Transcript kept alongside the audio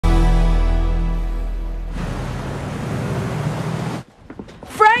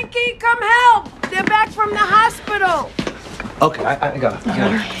Jackie, come help! They're back from the hospital. Okay, I got it. All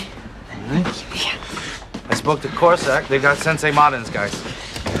right. Yeah. I spoke to Corsac. They got Sensei Martin's guys.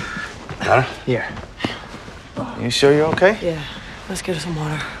 Got her? Here. You sure you're okay? Yeah. Let's get her some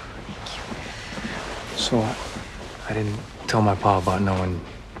water. So, I didn't tell my pa about knowing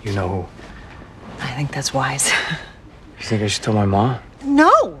you know who. I think that's wise. You think I should tell my mom?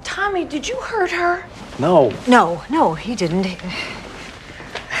 No! Tommy, did you hurt her? No. No, he didn't.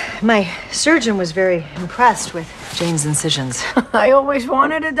 My surgeon was very impressed with Jane's incisions. I always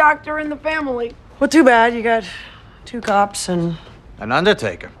wanted a doctor in the family. Well, too bad. You got 2 cops and... An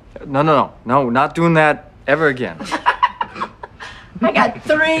undertaker. No, not doing that ever again. I got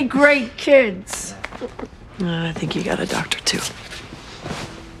 3 great kids. I think you got a doctor, too.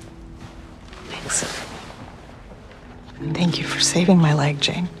 Thanks. And thank you for saving my leg,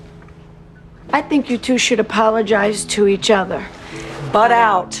 Jane. I think you two should apologize to each other. Butt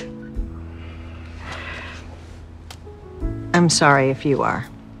out. I'm sorry if you are.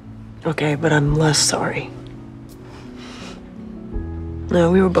 Okay, but I'm less sorry. No,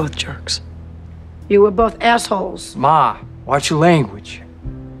 we were both jerks. You were both assholes. Ma, watch your language.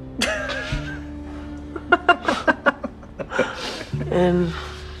 And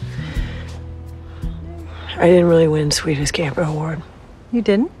I didn't really win Sweetest Camper Award. You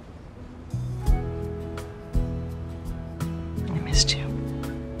didn't? I missed you.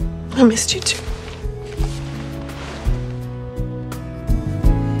 I missed you too.